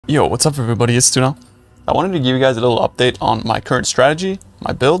Yo, what's up everybody, it's Tuna. I wanted to give you guys a little update on my current strategy,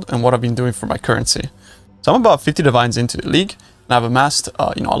 my build, and what I've been doing for my currency. So I'm about 50 divines into the league, and I've amassed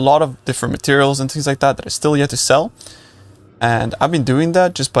a lot of different materials and things like that that are still yet to sell. And I've been doing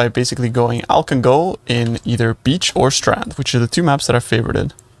that just by basically going Alk and Go in either Beach or Strand, which are the two maps that I've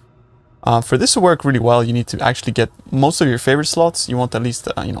favorited. For this to work really well, you need to actually get most of your favorite slots. You want at least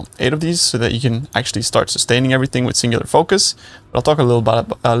 8 of these so that you can actually start sustaining everything with singular focus. But I'll talk a little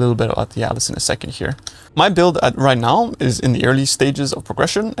bit about the Atlas in a second here. My build right now is in the early stages of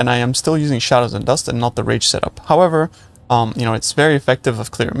progression, and I am still using Shadows and Dust and not the Rage setup. However, it's very effective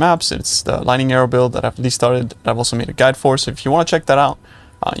of clearing maps. It's the Lightning Arrow build that I've at least started, that I've also made a guide for. So if you want to check that out,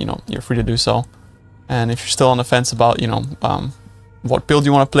 you're free to do so. And if you're still on the fence about what build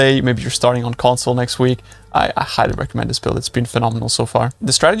you want to play, maybe you're starting on console next week, I highly recommend this build. It's been phenomenal so far.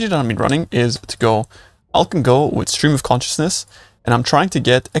 The strategy that I've been running is to go Alk and Go with Stream of Consciousness, and I'm trying to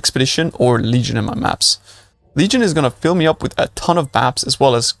get Expedition or Legion in my maps. Legion is going to fill me up with a ton of maps, as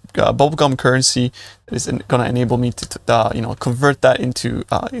well as bubblegum currency that is going to enable me to convert that into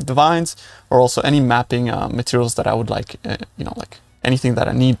divines, or also any mapping materials that I would like, like anything that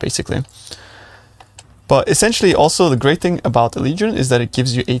I need basically. But essentially, also the great thing about the Legion is that it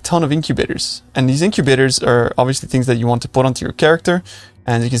gives you a ton of incubators. And these incubators are obviously things that you want to put onto your character.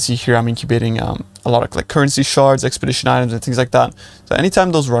 And you can see here I'm incubating a lot of currency shards, expedition items, and things like that. So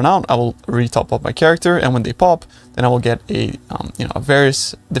anytime those run out, I will re-top up my character. And when they pop, then I will get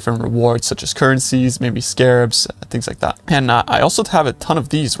various different rewards, such as currencies, maybe scarabs, things like that. And I also have a ton of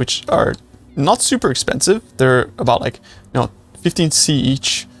these, which are not super expensive. They're about 15C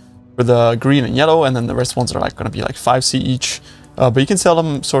each for the green and yellow, and then the rest ones are going to be 5C each. But you can sell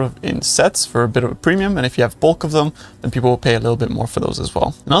them sort of in sets for a bit of a premium, and if you have bulk of them, then people will pay a little bit more for those as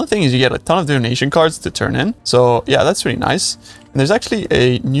well. Another thing is you get a ton of donation cards to turn in. So yeah, that's really nice. And there's actually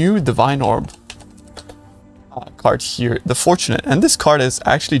a new Divine Orb card here, the Fortunate, and this card is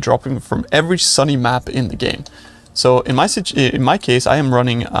actually dropping from every sunny map in the game. So in my case, I am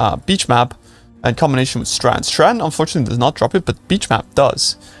running Beach map in combination with Strand. Strand unfortunately does not drop it, but Beach map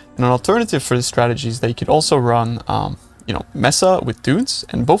does. And an alternative for this strategy is that you could also run, Mesa with Dunes,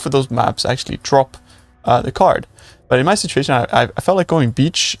 and both of those maps actually drop the card. But in my situation, I felt like going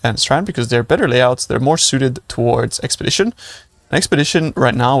Beach and Strand because they're better layouts, they're more suited towards Expedition. And Expedition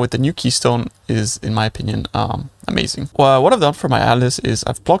right now with the new Keystone is, in my opinion, amazing. Well, what I've done for my Atlas is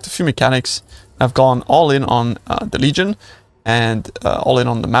I've blocked a few mechanics, I've gone all in on the Legion, and all in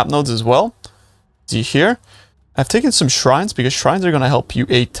on the map nodes as well. See here? I've taken some shrines because shrines are going to help you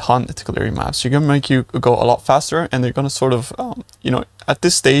a ton at clearing maps. They're going to make you go a lot faster, and they're going to sort of, at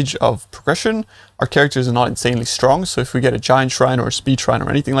this stage of progression, our characters are not insanely strong. So if we get a giant shrine or a speed shrine or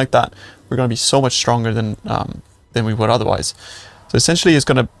anything like that, we're going to be so much stronger than we would otherwise. So essentially, it's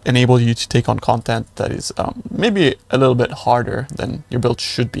going to enable you to take on content that is maybe a little bit harder than your build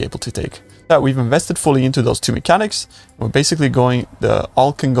should be able to take. We've invested fully into those two mechanics. We're basically going the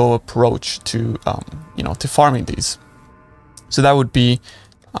Alk and Go approach to to farming these. So that would be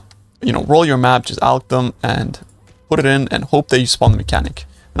roll your map, just alk them and put it in and hope that you spawn the mechanic.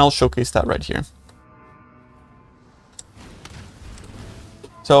 And I'll showcase that right here.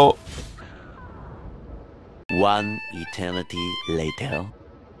 So one eternity later.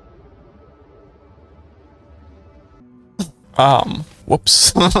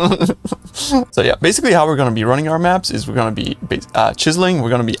 Whoops. So yeah, basically how we're going to be running our maps is we're going to be chiseling, we're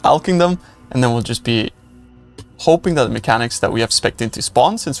going to be alking them, and then we'll just be hoping that the mechanics that we have spec'd into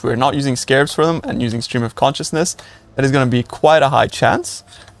spawn, since we're not using scarabs for them and using Stream of Consciousness, that is going to be quite a high chance.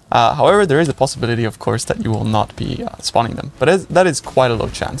 However, there is a possibility, of course, that you will not be spawning them, but that is quite a low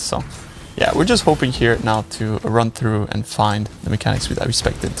chance. So yeah, we're just hoping here now to run through and find the mechanics that we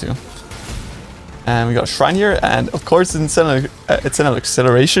spec'd into. And we got a shrine here, and of course it's an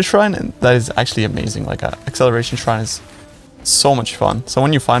acceleration shrine, and that is actually amazing. Acceleration shrine is so much fun. So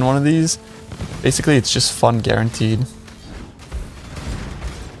when you find one of these, basically it's just fun guaranteed.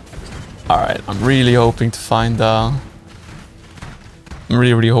 Alright, I'm really hoping to find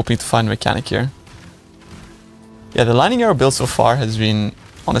hoping to find a mechanic here. Yeah, the Lightning Arrow build so far has been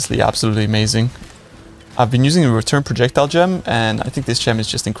honestly absolutely amazing. I've been using the Return Projectile gem, and I think this gem is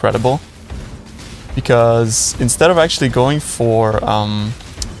just incredible. Because instead of actually going for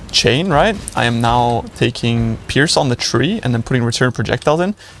chain, right, I am now taking Pierce on the tree and then putting Return Projectiles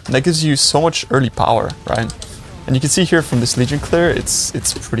in, and that gives you so much early power, right? And you can see here from this Legion clear, it's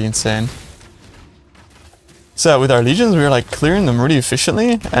pretty insane. So with our Legions, we're clearing them really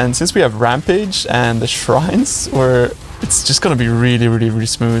efficiently, and since we have Rampage and the shrines, it's just gonna be really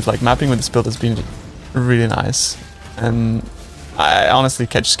smooth. Mapping with this build has been really nice. And I honestly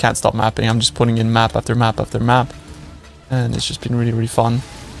just can't stop mapping. I'm just putting in map after map after map. And it's just been really, really fun.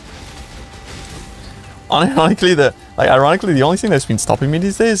 Ironically, the only thing that's been stopping me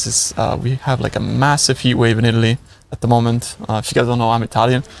these days is we have like a massive heat wave in Italy at the moment. If you guys don't know, I'm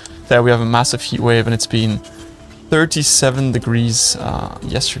Italian. So yeah, we have a massive heat wave, and it's been 37 degrees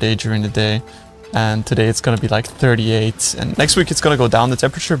yesterday during the day, and today it's gonna be like 38. And next week it's gonna go down the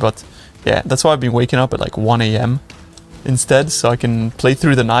temperature, but yeah, that's why I've been waking up at like 1 a.m. instead, so I can play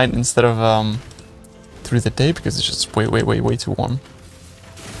through the night instead of through the day, because it's just way too warm.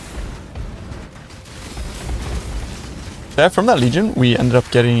 Yeah, from that Legion, we ended up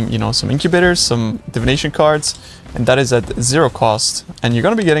getting, you know, some incubators, some divination cards, and that is at 0 cost. And you're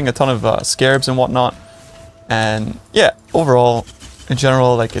going to be getting a ton of scarabs and whatnot. And yeah, overall, in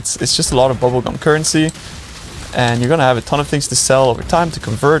general, like it's just a lot of bubblegum currency. And you're going to have a ton of things to sell over time to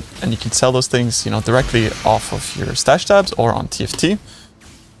convert. And you can sell those things, you know, directly off of your stash tabs or on TFT.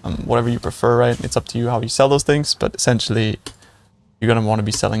 Whatever you prefer, right? It's up to you how you sell those things. But essentially, you're going to want to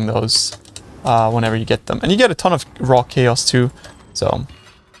be selling those whenever you get them. And you get a ton of raw chaos too. So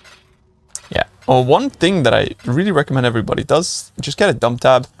yeah. Oh, one thing that I really recommend everybody does, just get a dump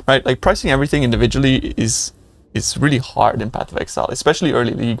tab, right? Like pricing everything individually is really hard in Path of Exile, especially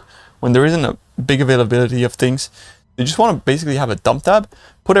early league when there isn't a big availability of things. You just want to basically have a dump tab,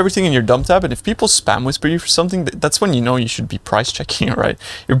 put everything in your dump tab, and if people spam whisper you for something, that's when you know you should be price checking it, right?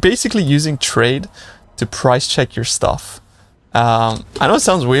 You're basically using trade to price check your stuff. I know it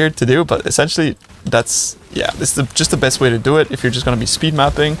sounds weird to do, but essentially that's, yeah, this is just the best way to do it if you're just going to be speed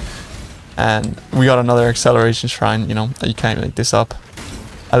mapping. And we got another acceleration shrine, you know, you can't make this up.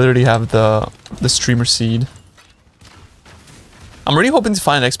 I literally have the streamer seed. I'm really hoping to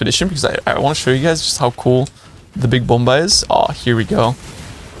find an expedition because I want to show you guys just how cool the big bomba is. Oh, here we go.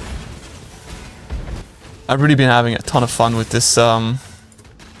 I've really been having a ton of fun with this,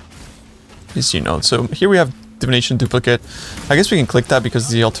 you know. So here we have divination duplicate. I guess we can click that because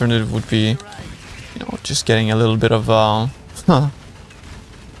the alternative would be, you know, just getting a little bit of -3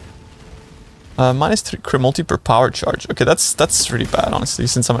 crit multi per power charge. Okay, that's really bad, honestly,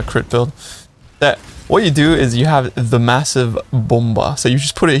 since I'm a crit build. What you do is you have the massive bomba. So you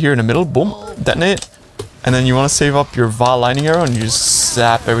just put it here in the middle, boom, detonate, and then you want to save up your Vile Lightning Arrow and you just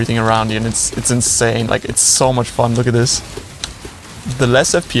zap everything around you, and it's insane. Like, it's so much fun. Look at this. The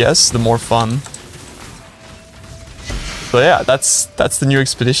less FPS, the more fun. So yeah, that's the new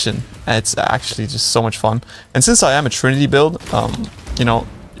expedition. It's actually just so much fun. And since I am a Trinity build, you know,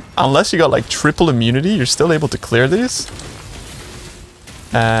 unless you got like triple immunity, you're still able to clear these.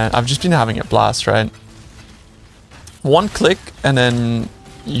 And I've just been having a blast, right? One click and then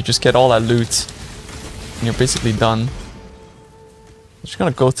you just get all that loot and you're basically done. I'm just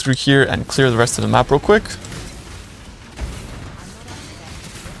gonna go through here and clear the rest of the map real quick.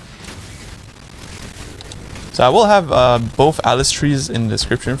 So I will have both Alice trees in the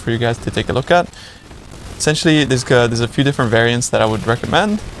description for you guys to take a look at. Essentially, there's a few different variants that I would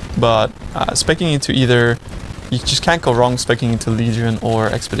recommend, but speccing into either, you just can't go wrong speccing into Legion or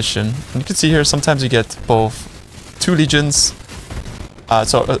Expedition. And you can see here, sometimes you get both 2 Legions,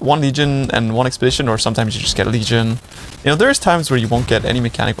 so 1 Legion and 1 Expedition, or sometimes you just get a Legion. You know, there's times where you won't get any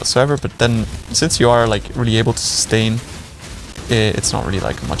mechanic whatsoever, but then since you are like really able to sustain, it's not really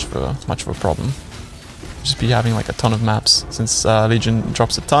like much of a problem. Just be having like a ton of maps since Legion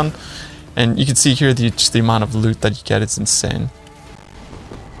drops a ton, and you can see here just the amount of loot that you get. It's insane.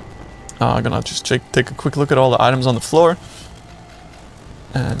 I'm gonna just take a quick look at all the items on the floor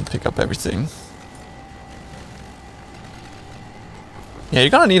and pick up everything. Yeah, you're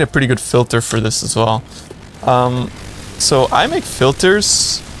gonna need a pretty good filter for this as well. So I make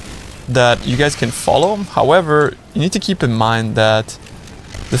filters that you guys can follow. However, you need to keep in mind that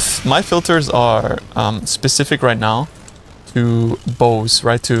my filters are specific right now to bows,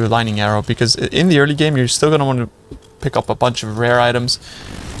 right, to Lightning Arrow, because in the early game you're still going to want to pick up a bunch of rare items.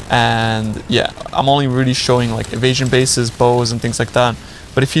 And yeah, I'm only really showing like evasion bases, bows and things like that.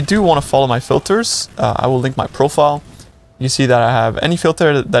 But if you do want to follow my filters, I will link my profile. You see that I have any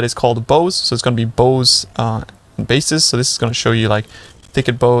filter that is called bows, so it's going to be bows and bases. So this is going to show you like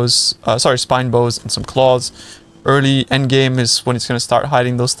thicket bows, spine bows and some claws. Early endgame is when it's going to start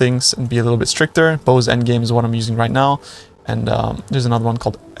hiding those things and be a little bit stricter. Bows endgame is what I'm using right now. And there's another one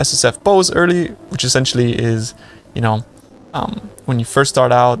called SSF bows early, which essentially is, you know, when you first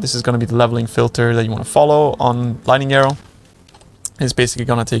start out, this is going to be the leveling filter that you want to follow on Lightning Arrow. It's basically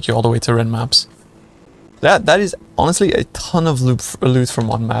going to take you all the way to red maps. That is honestly a ton of loot from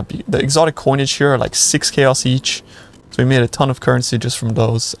one map. The exotic coinage here are like 6 chaos each. So we made a ton of currency just from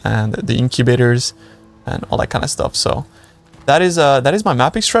those, and the incubators and all that kind of stuff. So that is my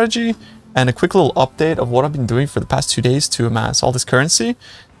mapping strategy and a quick little update of what I've been doing for the past 2 days to amass all this currency.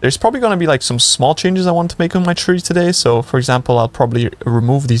 There's probably going to be like some small changes I want to make on my tree today. So for example, I'll probably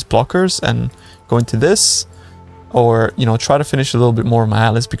remove these blockers and go into this, or, you know, try to finish a little bit more of my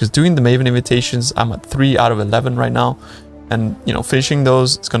atlas, because doing the Maven invitations, I'm at 3 out of 11 right now. And, you know, finishing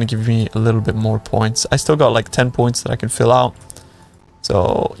those, it's going to give me a little bit more points. I still got like 10 points that I can fill out.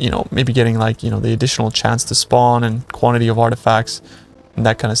 So, you know, maybe getting like, you know, the additional chance to spawn and quantity of artifacts and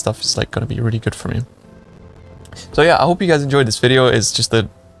that kind of stuff is like going to be really good for me. So yeah, I hope you guys enjoyed this video. It's just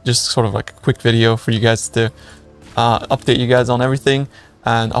sort of like a quick video for you guys to update you guys on everything.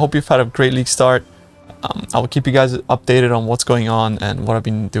 And I hope you've had a great league start. I will keep you guys updated on what's going on and what I've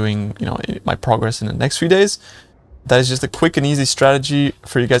been doing, you know, my progress in the next few days. That is just a quick and easy strategy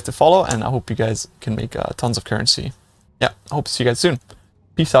for you guys to follow, and I hope you guys can make tons of currency. Yeah, I hope to see you guys soon.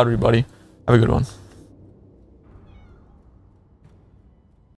 Peace out, everybody. Have a good one.